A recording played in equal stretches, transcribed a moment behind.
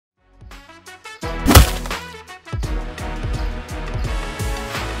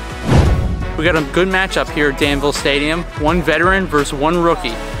We got a good matchup here at Danville Stadium. One veteran versus one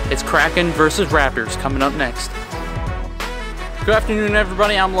rookie. It's Kraken versus Raptors coming up next. Good afternoon,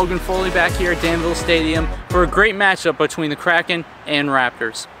 everybody. I'm Logan Foley back here at Danville Stadium for a great matchup between the Kraken and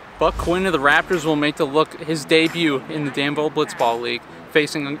Raptors. Buck Quinn of the Raptors will make his debut in the Danville Blitzball League,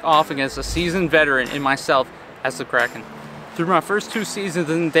 facing off against a seasoned veteran in myself as the Kraken. Through my first 2 seasons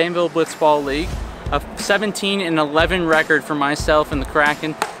in the Danville Blitzball League, a 17-11 record for myself and the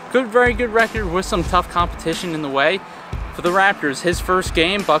Kraken. Very good record with some tough competition in the way. For the Raptors, his first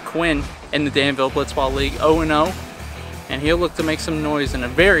game, Buck Quinn in the Danville Blitzball League, 0-0. And he'll look to make some noise in a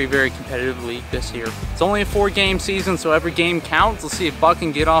very competitive league this year. It's only a 4-game season, so every game counts. Let's see if Buck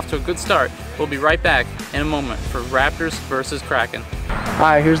can get off to a good start. We'll be right back in a moment for Raptors versus Kraken.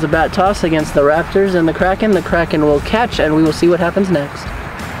 Alright, here's the bat toss against the Raptors and the Kraken. The Kraken will catch, and we will see what happens next.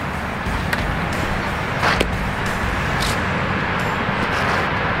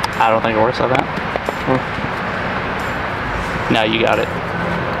 I don't think it works like that. No, you got it.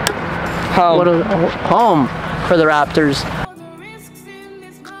 Home for the Raptors.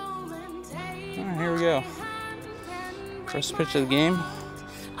 Alright, here we go. First pitch of the game.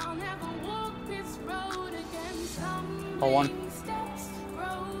 Ball 1.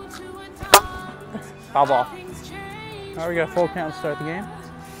 Foul ball. Alright, we got a full count to start the game.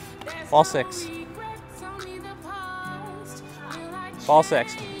 Ball 6. Ball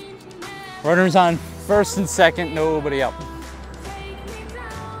 6. Runners on first and second, nobody out.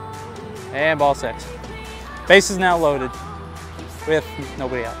 And ball 6. Base is now loaded with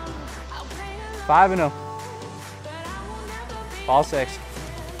nobody out. 5-0. Ball 6.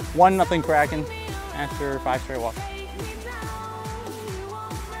 1-0 Kraken after 5 straight walks.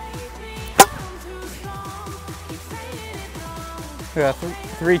 We got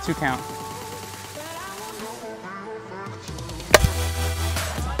 3-2 count.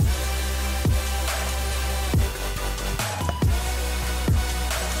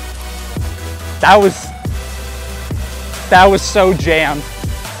 That was so jammed.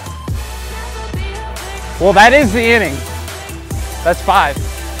 Well, that is the inning. That's 5.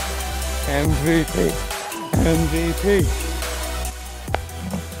 MVP. MVP.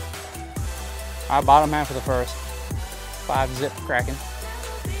 All right, bottom half of the first. 5-zip Kraken.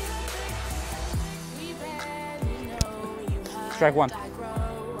 Strike 1.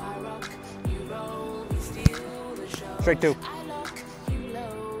 Strike 2.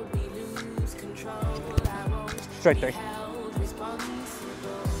 Strike 3.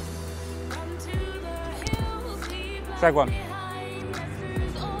 Strike 1.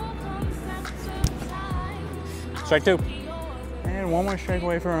 Strike 2. And one more strike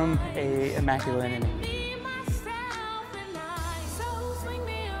away from a immaculate inning.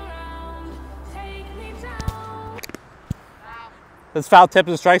 That's foul tip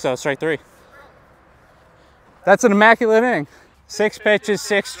of the strike zone, strike 3. That's an immaculate inning. 6 pitches,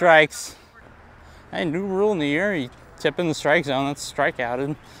 6 strikes. Hey, new rule in the year, you tip in the strike zone, that's a strikeout.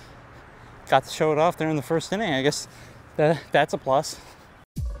 And got to show it off there in the first inning. I guess that's a plus.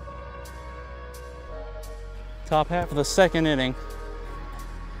 Top half of the second inning.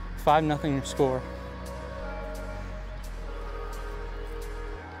 5-0 your score.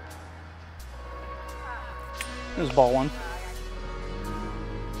 Here's ball 1.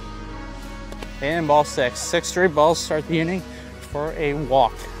 And ball 6. 6 straight balls start the inning for a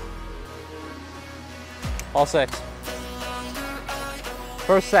walk. Ball 6.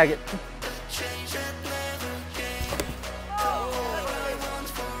 First, second.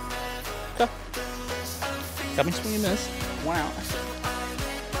 Go. Got me swing and miss. 1 out.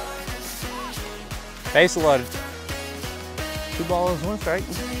 Base loaded. 2 balls, 1 strike.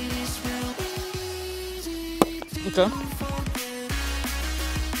 Okay.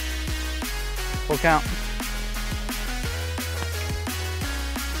 Full count.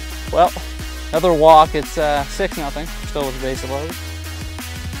 Well, another walk. It's 6-0. Still with the base loaded.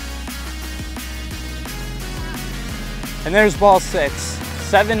 And there's ball 6.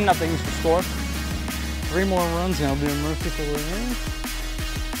 7-0 is the score. 3 more runs and I'll be a merciful inning.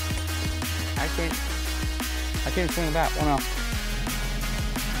 I can't swing the bat. 1-0.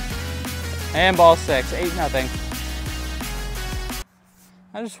 And ball 6. 8-0.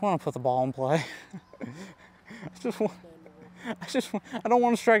 I just want to put the ball in play. I don't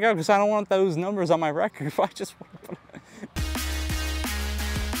want to strike out because I don't want those numbers on my record. If I just want to put it.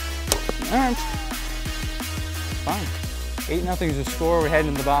 All right. Fine. 8-0 is the score. We're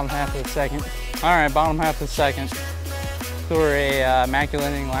heading to the bottom half of the second. All right, bottom half of the second. So we're a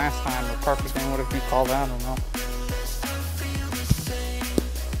immaculate inning last time, or perfect inning, whatever you call that, I don't know.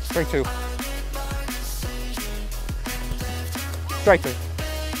 Strike 2. Strike 3.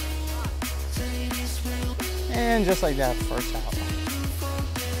 And just like that, first out.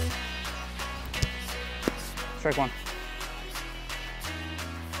 Strike one.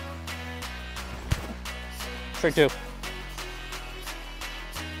 Strike two.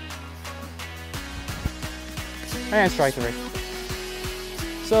 And strike three.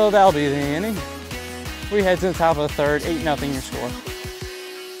 So that'll be the inning. We head to the top of the third, 8-0 your score.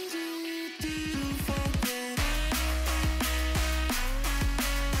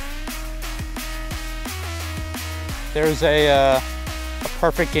 There's a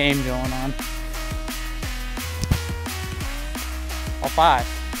perfect game going on. All five.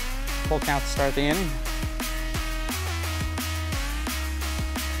 Full count to start the inning.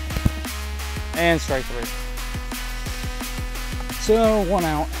 And strike three. So 1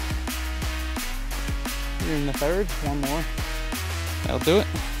 out. You're in the third, one more. That'll do it.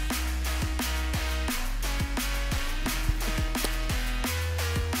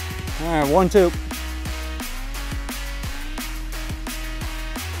 All right, 1-2.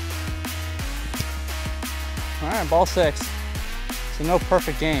 All right, ball 6. So no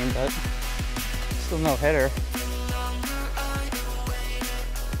perfect game, but still no hitter.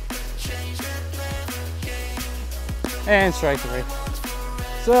 And strike three.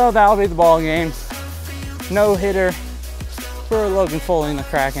 So that'll be the ball game. No hitter for Logan Foley and the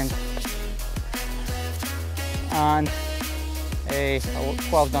Kraken on a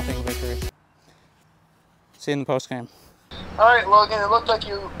 12-0 victory. See you in the post game. All right, Logan, it looked like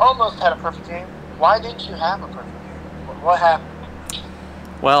you almost had a perfect game. Why didn't you have a perfect game? What happened?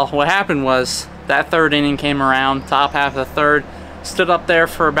 Well, what happened was that third inning came around, top half of the third, stood up there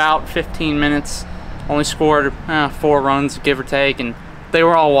for about 15 minutes, only scored 4 runs, give or take, and they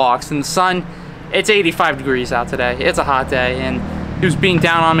were all walks. And the sun, it's 85 degrees out today. It's a hot day, and he was beating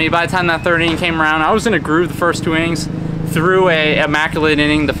down on me. By the time that third inning came around, I was in a groove the first 2 innings, threw a immaculate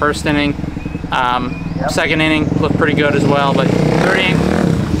inning the first inning. Second inning looked pretty good as well, but third inning,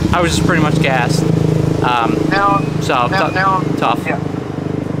 I was just pretty much gassed. Tough. Yeah.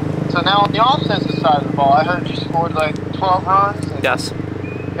 So now on the offensive side of the ball, I heard you scored like 12 runs. And yes.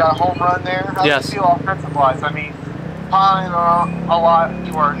 You got a home run there. How yes. do you feel offensive-wise? I mean, pine a lot.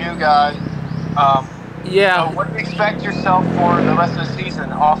 You are a new guy. Yeah. So what do you expect yourself for the rest of the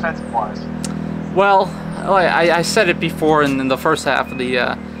season, offensive-wise? Well, I said it before in the first half of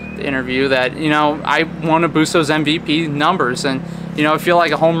the interview that, you know, I want to boost those MVP numbers, and, you know, I feel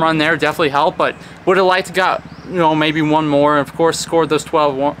like a home run there definitely helped, but would have liked to got, you know, maybe one more. Of course, scored those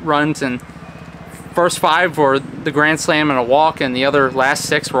 12 runs, and first 5 were the grand slam and a walk, and the other last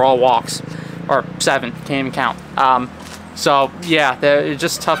 6 were all walks, or 7, can't even count. So yeah, it's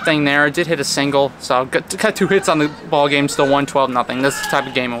just a tough thing there. I did hit a single, so got 2 hits on the ball game, still won 12-0. That's the type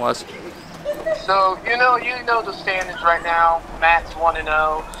of game it was. So you know the standings right now. Matt's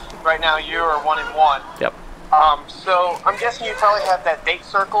 1-0. Right now you're 1-1. Yep. So I'm guessing you probably have that date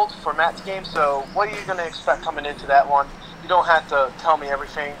circled for Matt's game. So what are you going to expect coming into that one? You don't have to tell me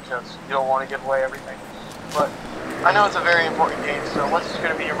everything because you don't want to give away everything. But I know it's a very important game. So what's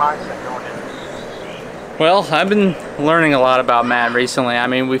going to be your mindset going in? Well, I've been learning a lot about Matt recently. I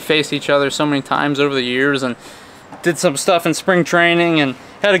mean, we faced each other so many times over the years and did some stuff in spring training and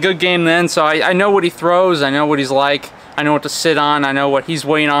had a good game then. So I know what he throws. I know what he's like. I know what to sit on. I know what he's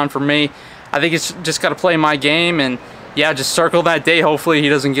waiting on for me. I think it's just got to play my game, and yeah, just circle that day. Hopefully he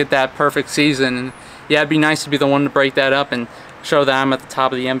doesn't get that perfect season. And yeah, it'd be nice to be the one to break that up and show that I'm at the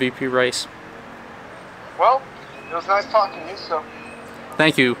top of the MVP race. Well, it was nice talking to you, so.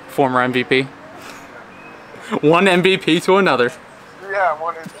 Thank you, former MVP. One MVP to another. Yeah,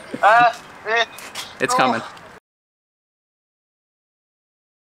 one. It's coming.